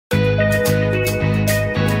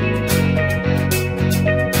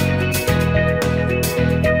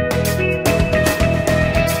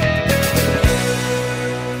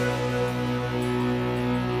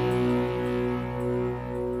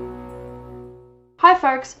Hi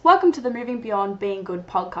folks, welcome to the Moving Beyond Being Good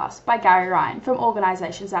podcast by Gary Ryan from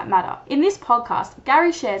Organisations That Matter. In this podcast,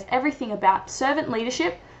 Gary shares everything about servant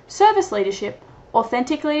leadership, service leadership,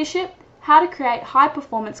 authentic leadership, how to create high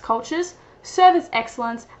performance cultures, service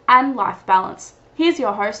excellence and life balance. Here's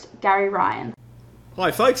your host, Gary Ryan.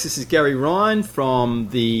 Hi folks, this is Gary Ryan from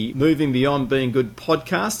the Moving Beyond Being Good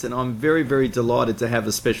podcast, and I'm very, very delighted to have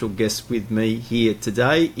a special guest with me here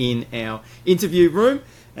today in our interview room,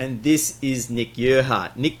 and this is Nick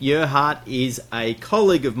Yerhart. Nick Yerhart is a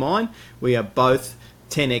colleague of mine. We are both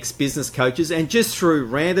 10X business coaches, and just through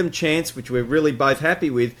random chance, which we're really both happy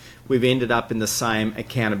with, we've ended up in the same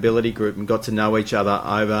accountability group and got to know each other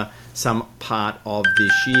over some part of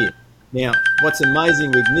this year. Now, what's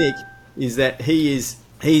amazing with Nick is that he's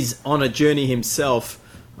on a journey himself,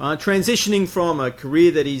 transitioning from a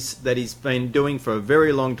career that he's been doing for a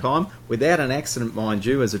very long time, without an accident, mind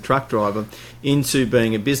you, as a truck driver, into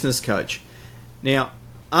being a business coach. Now,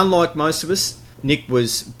 unlike most of us, Nick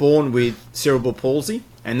was born with cerebral palsy,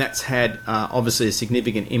 and that's had obviously a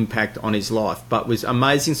significant impact on his life, but with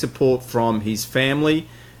amazing support from his family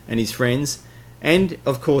and his friends, and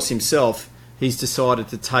of course himself. He's decided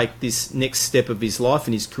to take this next step of his life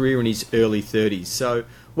and his career in his early 30s. So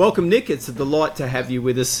welcome, Nick. It's a delight to have you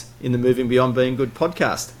with us in the Moving Beyond Being Good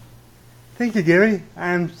podcast. Thank you, Gary.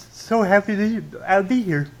 I'm so happy to be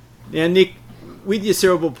here. Now, Nick, with your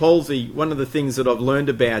cerebral palsy, one of the things that I've learned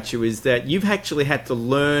about you is that you've actually had to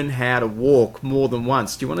learn how to walk more than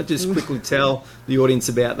once. Do you want to just quickly tell the audience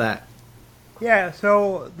about that? Yeah,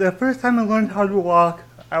 so the first time I learned how to walk,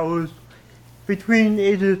 I was between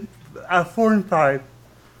ages 4 and 5.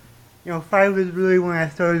 5 is really when I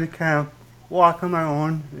started to kind of walk on my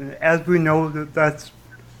own. And as we know, that's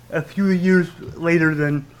a few years later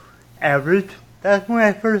than average. That's when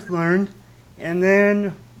I first learned. And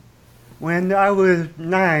then when I was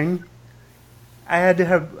 9, I had to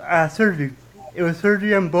have surgery. It was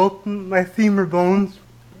surgery on both my femur bones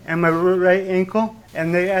and my right ankle.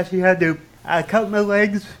 And they actually had to cut my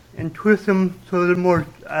legs and twist them so they're more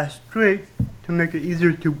straight, to make it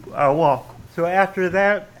easier to walk. So after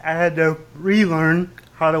that, I had to relearn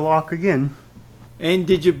how to walk again. And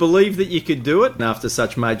did you believe that you could do it after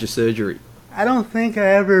such major surgery? I don't think I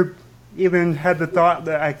ever even had the thought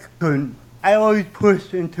that I couldn't. I always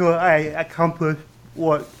pushed until I accomplished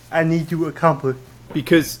what I need to accomplish.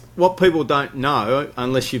 Because what people don't know,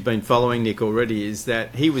 unless you've been following Nick already, is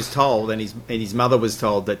that he was told, and his mother was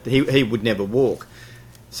told, that he would never walk.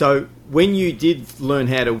 So when you did learn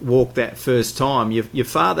how to walk that first time, your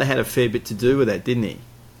father had a fair bit to do with that, didn't he?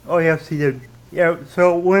 Oh, yes, he did. Yeah,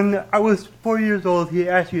 so when I was 4 years old, he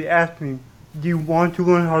actually asked me, do you want to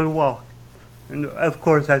learn how to walk? And of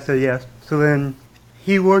course I said yes. So then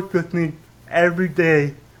he worked with me every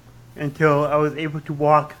day until I was able to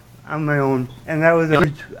walk on my own. And that was a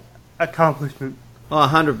huge accomplishment. Oh,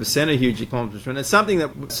 100% a huge accomplishment. It's something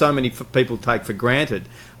that so many people take for granted.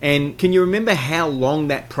 And can you remember how long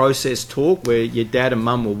that process took, where your dad and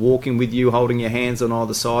mum were walking with you, holding your hands on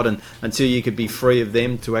either side, and until you could be free of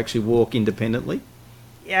them to actually walk independently?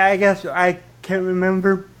 Yeah, I guess I can't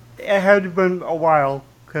remember. It had to have been a while,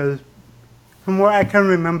 because from what I can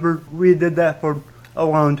remember, we did that for a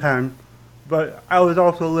long time. But I was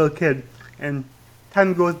also a little kid, and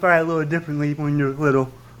time goes by a little differently when you're little.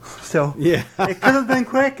 So yeah. It could have been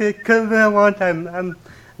quick, it could have been a long time. I'm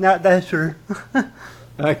not that sure.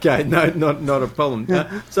 Okay, no, not a problem.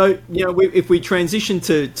 So, if we transition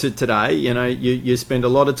to today, you spend a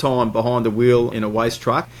lot of time behind the wheel in a waste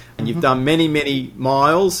truck, and you've done many, many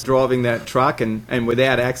miles driving that truck and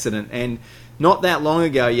without accident. And not that long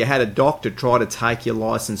ago, you had a doctor try to take your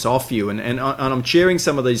license off you. And I'm sharing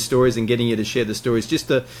some of these stories and getting you to share the stories just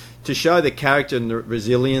to show the character and the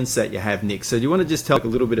resilience that you have, Nick. So do you want to just talk a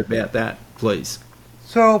little bit about that, please?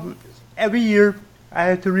 So every year I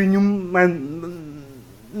have to renew my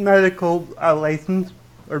medical license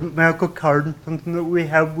or medical card, something that we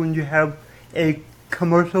have when you have a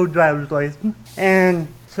commercial driver's license. And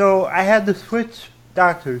so I had to switch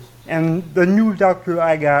doctors. And the new doctor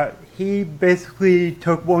I got, he basically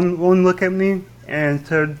took one look at me and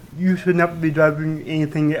said, you should not be driving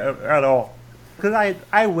anything at all. Because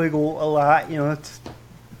I wiggle a lot, it's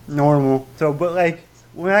normal. So, but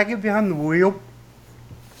when I get behind the wheel,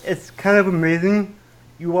 it's kind of amazing.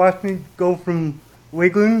 You watch me go from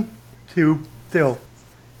wiggling to still.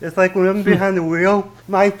 It's like when I'm behind the wheel,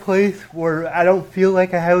 my place where I don't feel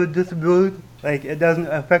like I have a disability, it doesn't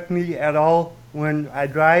affect me at all when I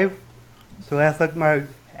drive. So that's like my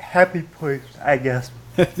happy place, I guess.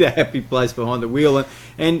 The happy place behind the wheel.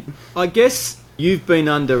 And I guess You've been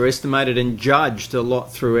underestimated and judged a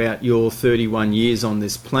lot throughout your 31 years on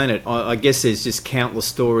this planet. I guess there's just countless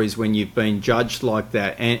stories when you've been judged like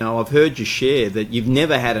that. And I've heard you share that you've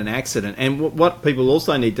never had an accident. And what people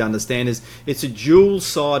also need to understand is it's a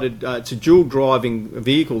dual-sided, it's a dual-driving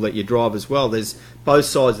vehicle that you drive as well. There's both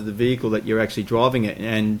sides of the vehicle that you're actually driving it,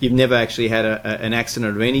 and you've never actually had an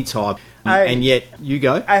accident of any type. And yet, you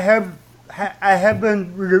go. I have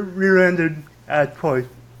been rear-ended twice.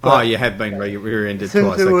 Oh, you have been rear-ended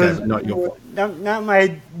twice. Since it was not your fault. Not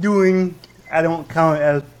my doing, I don't count it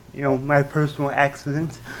as, my personal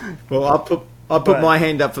accident. Well, I put my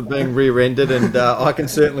hand up for being rear-ended, and I can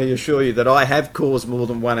certainly assure you that I have caused more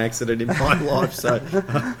than one accident in my life. So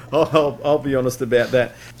I'll be honest about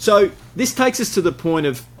that. So this takes us to the point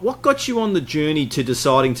of what got you on the journey to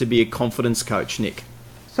deciding to be a confidence coach, Nick?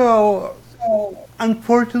 So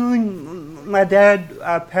unfortunately, my dad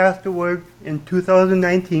passed away in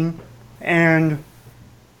 2019, and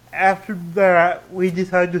after that, we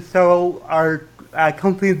decided to sell our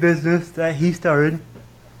company business that he started.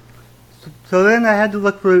 So then I had to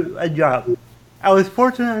look for a job. I was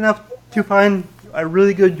fortunate enough to find a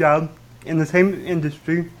really good job in the same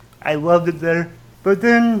industry. I loved it there. But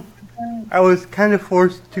then I was kind of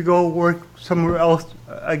forced to go work somewhere else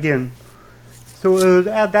again. So it was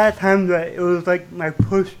at that time that it was like my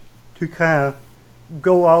push to kind of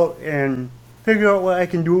go out and figure out what I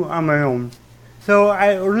can do on my own. So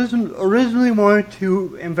I originally wanted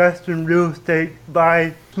to invest in real estate,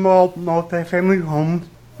 buy small multifamily homes,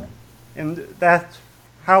 and that's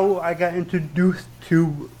how I got introduced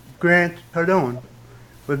to Grant Cardone,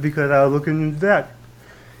 was because I was looking into that.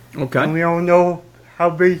 Okay. And we all know how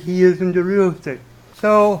big he is into real estate.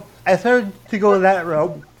 So I started to go that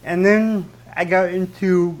route, and then I got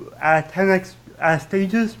into 10X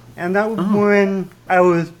stages, and that was when I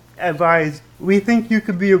was advised, we think you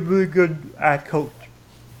could be a really good coach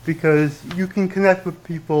because you can connect with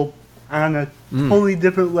people on a totally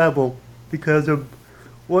different level because of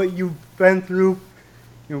what you've been through,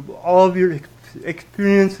 all of your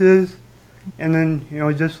experiences, and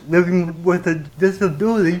then, just living with a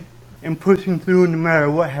disability and pushing through no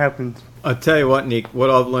matter what happens. I tell you what, Nick, what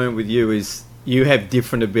I've learned with you is you have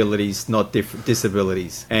different abilities, not different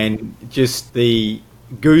disabilities. And just the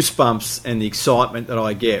goosebumps and the excitement that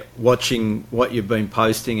I get watching what you've been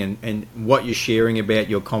posting and what you're sharing about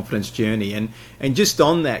your confidence journey. And just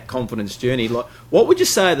on that confidence journey, like, what would you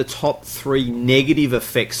say are the top 3 negative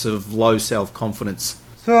effects of low self-confidence?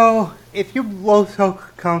 So if you're low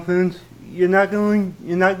self-confidence, you're not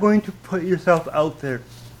going to put yourself out there.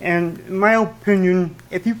 And in my opinion,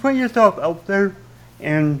 if you put yourself out there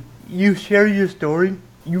and you share your story,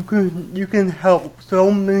 you can help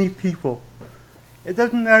so many people. It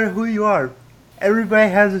doesn't matter who you are.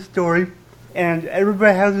 Everybody has a story, and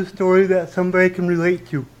everybody has a story that somebody can relate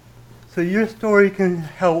to. So your story can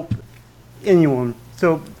help anyone.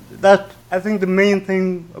 So that's, I think, the main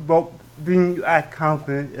thing about being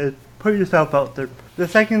confident is put yourself out there. The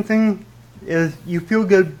second thing is you feel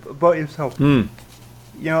good about yourself.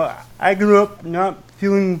 I grew up not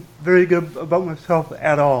feeling very good about myself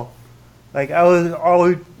at all. Like, I was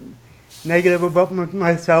always negative about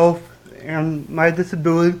myself and my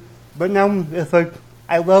disability, but now it's like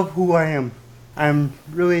I love who I am. I'm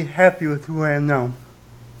really happy with who I am now.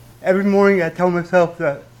 Every morning I tell myself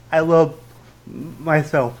that I love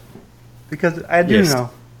myself because I do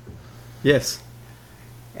now. Yes.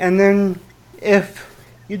 And then if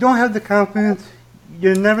you don't have the confidence,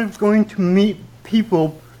 you're never going to meet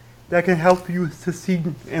people that can help you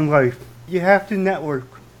succeed in life. You have to network,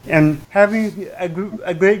 and having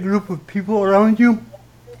a great group of people around you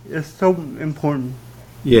is so important.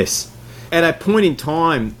 Yes. At a point in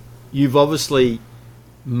time, you've obviously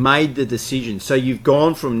made the decision. So you've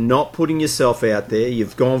gone from not putting yourself out there,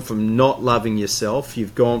 you've gone from not loving yourself,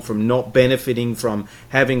 you've gone from not benefiting from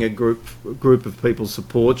having a group of people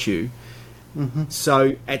support you. Mm-hmm.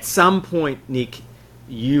 So at some point, Nick,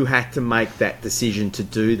 you had to make that decision to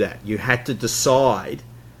do that. You had to decide.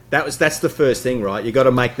 That's the first thing, right? You got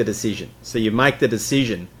to make the decision. So you make the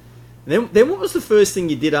decision. Then what was the first thing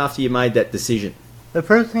you did after you made that decision? The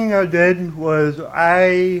first thing I did was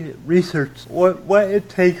I researched what it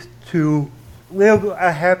takes to live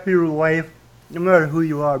a happier life, no matter who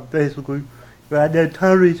you are, basically. But I did a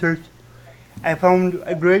ton of research. I found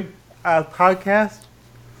a great podcast,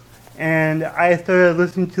 and I started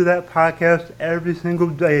listening to that podcast every single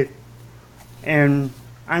day. And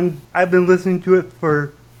I've been listening to it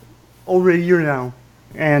for over a year now,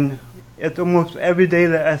 and it's almost every day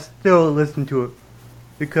that I still listen to it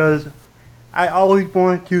because I always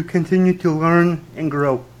want to continue to learn and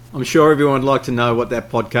grow. I'm sure everyone would like to know what that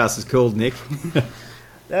podcast is called, Nick.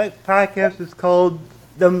 That podcast is called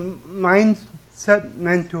The Mindset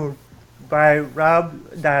Mentor by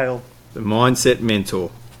Rob Dial. The Mindset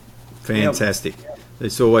Mentor. Fantastic. Yep.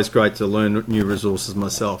 It's always great to learn new resources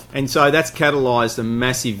myself. And so that's catalysed a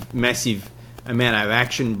massive amount of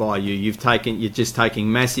action by you. You're just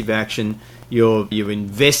taking massive action. You've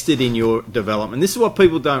invested in your development. This is what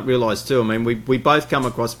people don't realise too. I mean, we both come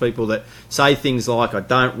across people that say things like, I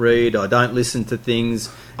don't read, I don't listen to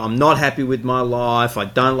things, I'm not happy with my life, I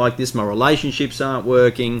don't like this, my relationships aren't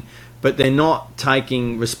working, but they're not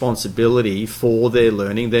taking responsibility for their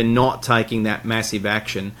learning. They're not taking that massive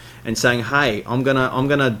action and saying, hey, I'm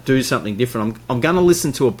gonna do something different. I'm gonna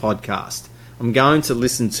listen to a podcast. I'm going to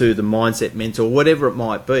listen to the Mindset Mentor, whatever it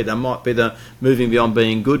might be. That might be the Moving Beyond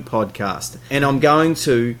Being Good podcast. And I'm going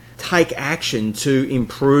to take action to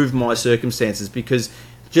improve my circumstances, because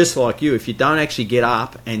just like you, if you don't actually get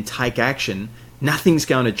up and take action, nothing's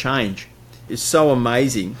going to change. It's so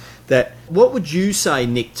amazing that, what would you say,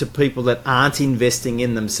 Nick, to people that aren't investing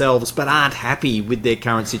in themselves but aren't happy with their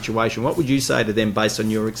current situation? What would you say to them based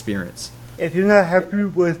on your experience? If you're not happy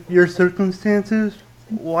with your circumstances,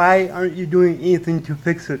 why aren't you doing anything to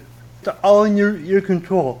fix it? It's all in your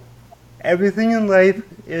control. Everything in life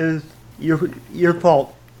is your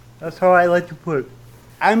fault. That's how I like to put it.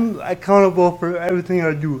 I'm accountable for everything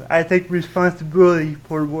I do. I take responsibility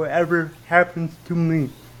for whatever happens to me.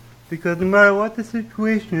 Because no matter what the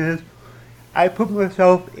situation is, I put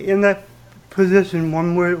myself in that position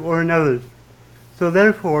one way or another. So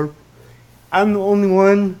therefore, I'm the only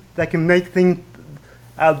one that can make things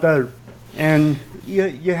better. And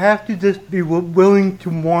you have to just be willing to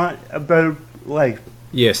want a better life.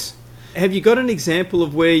 Yes. Have you got an example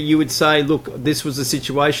of where you would say, look, this was a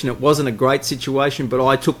situation, it wasn't a great situation, but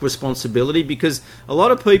I took responsibility? Because a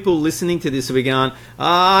lot of people listening to this will be going,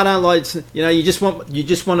 I don't like, you just want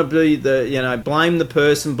to be blame the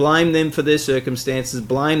person, blame them for their circumstances,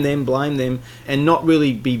 blame them, and not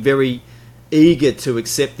really be very eager to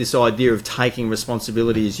accept this idea of taking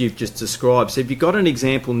responsibility as you've just described. So have you got an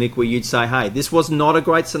example, Nick, where you'd say, hey, this was not a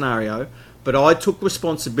great scenario, but I took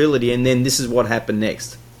responsibility, and then this is what happened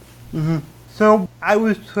next? Mm-hmm. So I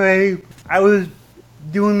would say I was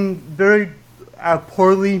doing very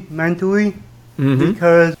poorly mentally,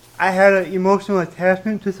 because I had an emotional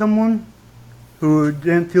attachment to someone who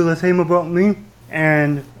didn't feel the same about me,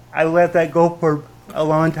 and I let that go for a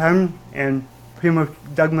long time and pretty much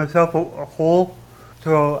dug myself a hole.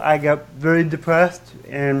 So I got very depressed,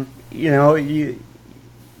 and you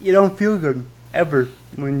don't feel good ever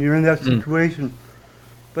when you're in that situation.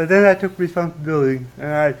 But then I took responsibility,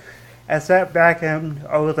 and I sat back and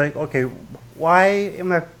I was like, okay, why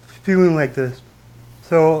am I feeling like this?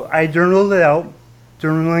 So I journaled it out.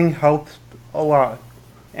 Journaling helps a lot.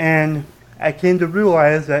 And I came to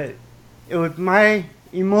realize that it was my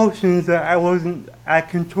emotions that I wasn't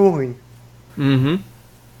controlling. Mm-hmm.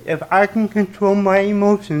 If I can control my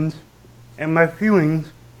emotions and my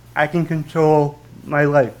feelings, I can control my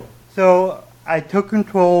life. So I took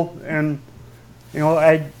control, and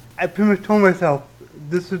I pretty much told myself,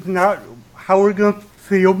 this is not how we're going to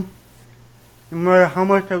feel. No matter how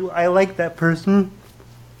much I like that person,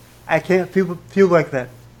 I can't feel like that.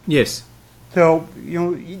 Yes. So,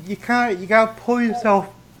 you gotta pull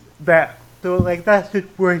yourself back. So like that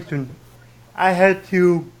situation, I had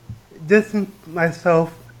to distance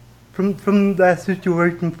myself from that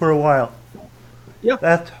situation for a while. Yeah.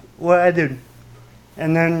 That's what I did.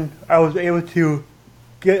 And then I was able to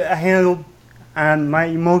get a handle on my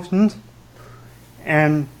emotions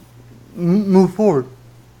and move forward.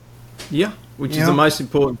 Yeah, which is the most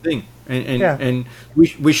important thing. And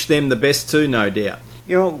wish them the best too, no doubt.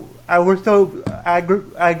 I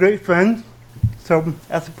great friends, so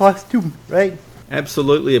that's a plus too, right?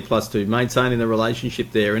 Absolutely a plus two, maintaining the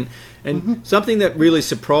relationship there. And something that really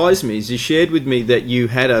surprised me is you shared with me that you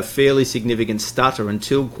had a fairly significant stutter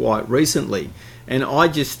until quite recently. And I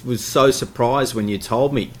just was so surprised when you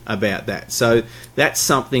told me about that. So that's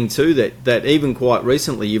something too that even quite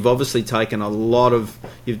recently you've obviously taken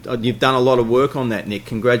you've done a lot of work on that, Nick.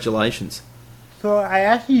 Congratulations. So I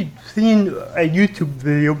actually seen a YouTube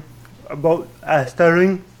video about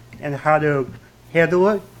stuttering and how to handle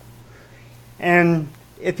it. And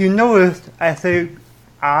if you noticed, I say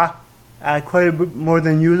quite a bit more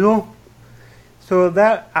than usual. So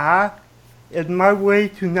that is my way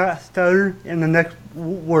to not stutter in the next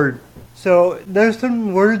word. So there's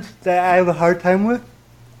some words that I have a hard time with,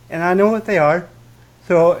 and I know what they are.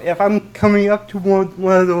 So if I'm coming up to one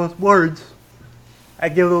of those words, I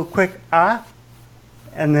give a little quick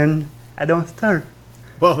and then I don't stutter.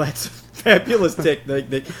 Well, that's Fabulous technique,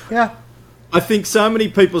 Nick. Yeah. I think so many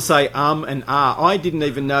people say and ah. I didn't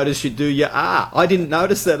even notice you do your ah. I didn't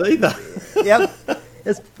notice that either. Yep.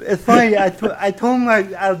 It's funny. I told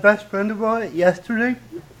my our best friend about it yesterday,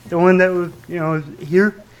 the one that was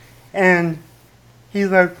here, and he's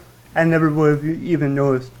like, I never would have even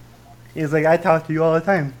noticed. He's like, I talk to you all the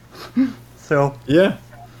time. So yeah.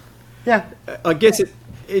 I guess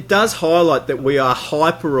it does highlight that we are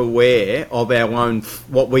hyper aware of our own,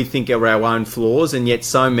 what we think are our own flaws, and yet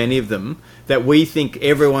so many of them that we think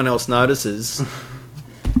everyone else notices.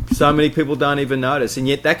 So many people don't even notice, and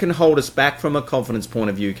yet that can hold us back from a confidence point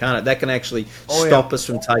of view, can't it? That can actually stop us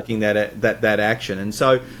from taking that action. And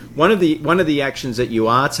so one of the actions that you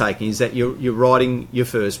are taking is that you're writing your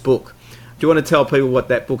first book. Do you want to tell people what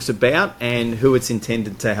that book's about and who it's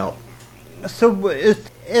intended to help? So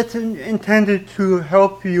it's intended to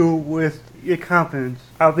help you with your confidence.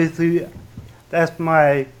 Obviously, that's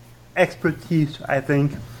my expertise, I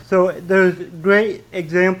think. So there's great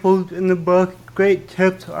examples in the book, great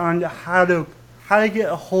tips on how to get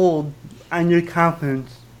a hold on your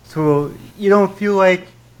confidence, so you don't feel like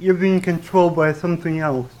you're being controlled by something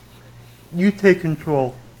else. You take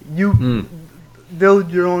control. You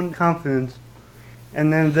build your own confidence,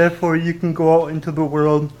 and then therefore you can go out into the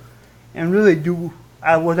world and really do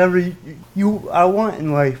whatever you want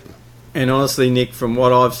in life. And honestly, Nick, from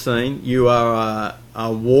what I've seen, you are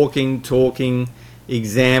a walking, talking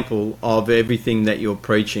example of everything that you're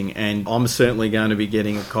preaching, and I'm certainly going to be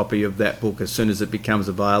getting a copy of that book as soon as it becomes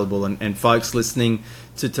available. And folks listening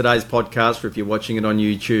to today's podcast, or if you're watching it on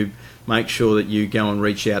YouTube, make sure that you go and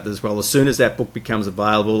reach out as well. As soon as that book becomes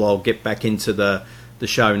available, I'll get back into the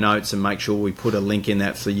show notes and make sure we put a link in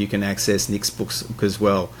that so you can access Nick's books as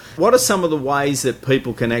well. What are some of the ways that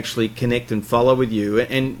people can actually connect and follow with you?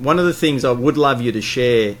 And one of the things I would love you to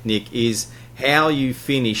share, Nick, is how you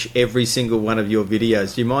finish every single one of your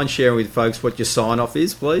videos. Do you mind sharing with folks what your sign-off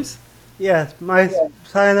is, please? Yes, my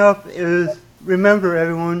sign-off is, remember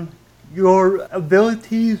everyone, your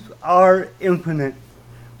abilities are infinite.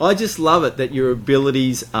 I just love it that your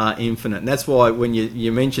abilities are infinite. And that's why when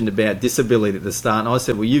you mentioned about disability at the start, and I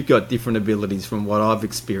said, well, you've got different abilities from what I've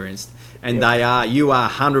experienced. And you are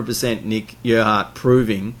 100%, Nick Yerhart,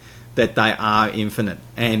 proving that they are infinite.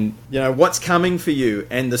 And, what's coming for you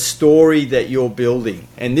and the story that you're building.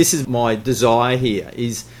 And this is my desire here,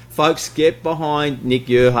 is folks, get behind Nick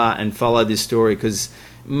Yerhart and follow this story, because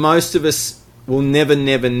most of us will never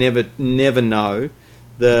know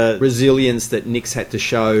the resilience that Nick's had to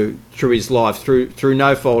show through his life, through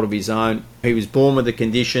no fault of his own. He was born with a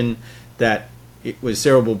condition that it was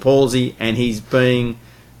cerebral palsy, and he's being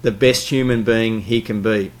the best human being he can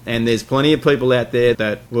be. And there's plenty of people out there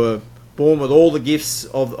that were born with all the gifts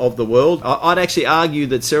of the world. I'd actually argue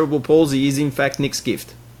that cerebral palsy is in fact Nick's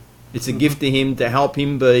gift. It's a gift to him to help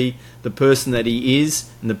him be the person that he is,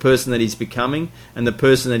 and the person that he's becoming, and the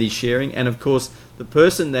person that he's sharing, and of course the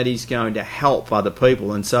person that he's going to help other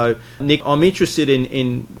people. And so, Nick, I'm interested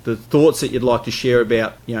in the thoughts that you'd like to share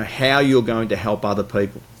about how you're going to help other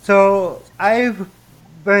people. So I've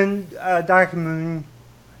been documenting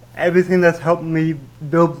everything that's helped me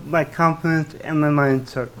build my confidence and my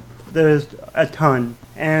mindset. There's a ton.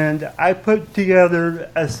 And I put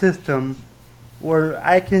together a system where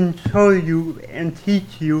I can show you and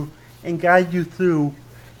teach you and guide you through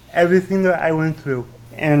everything that I went through.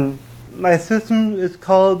 And my system is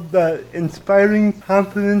called the Inspiring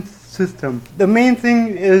Confidence System. The main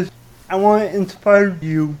thing is I want to inspire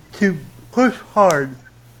you to push hard.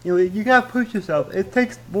 You gotta push yourself. It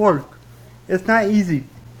takes work. It's not easy.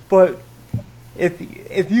 But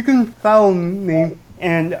if you can follow me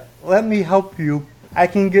and let me help you, I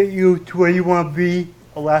can get you to where you want to be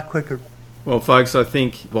a lot quicker. Well, folks, I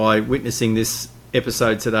think by witnessing this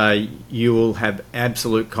episode today, you will have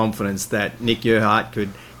absolute confidence that Nick Yerhart could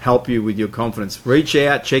help you with your confidence. Reach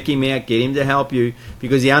out, check him out, get him to help you,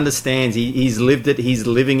 because he understands. He's lived it, he's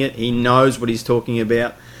living it, he knows what he's talking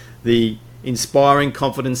about. The Inspiring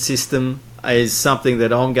Confidence System is something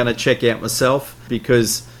that I'm going to check out myself,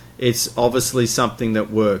 because it's obviously something that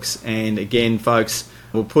works. And again, folks,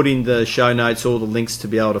 we'll put in the show notes all the links to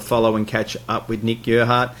be able to follow and catch up with Nick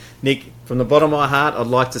Yerhart. Nick, from the bottom of my heart, I'd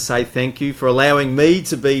like to say thank you for allowing me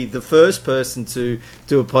to be the first person to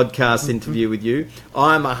do a podcast interview with you.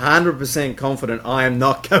 I am 100% confident I am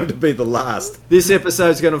not going to be the last. This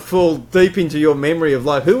episode is going to fall deep into your memory of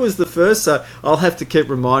who was the first, so I'll have to keep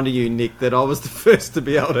reminding you, Nick, that I was the first to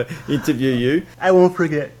be able to interview you. I won't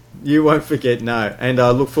forget. You won't forget, no. And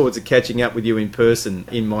I look forward to catching up with you in person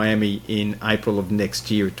in Miami in April of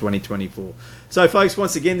next year, 2024. So, folks,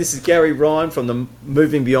 once again, this is Gary Ryan from the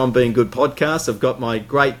Moving Beyond Being Good podcast. I've got my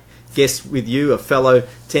great guest with you, a fellow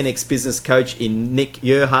 10X business coach in Nick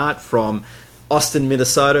Yerhart from Austin,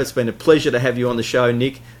 Minnesota. It's been a pleasure to have you on the show,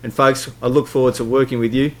 Nick. And folks, I look forward to working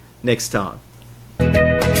with you next time.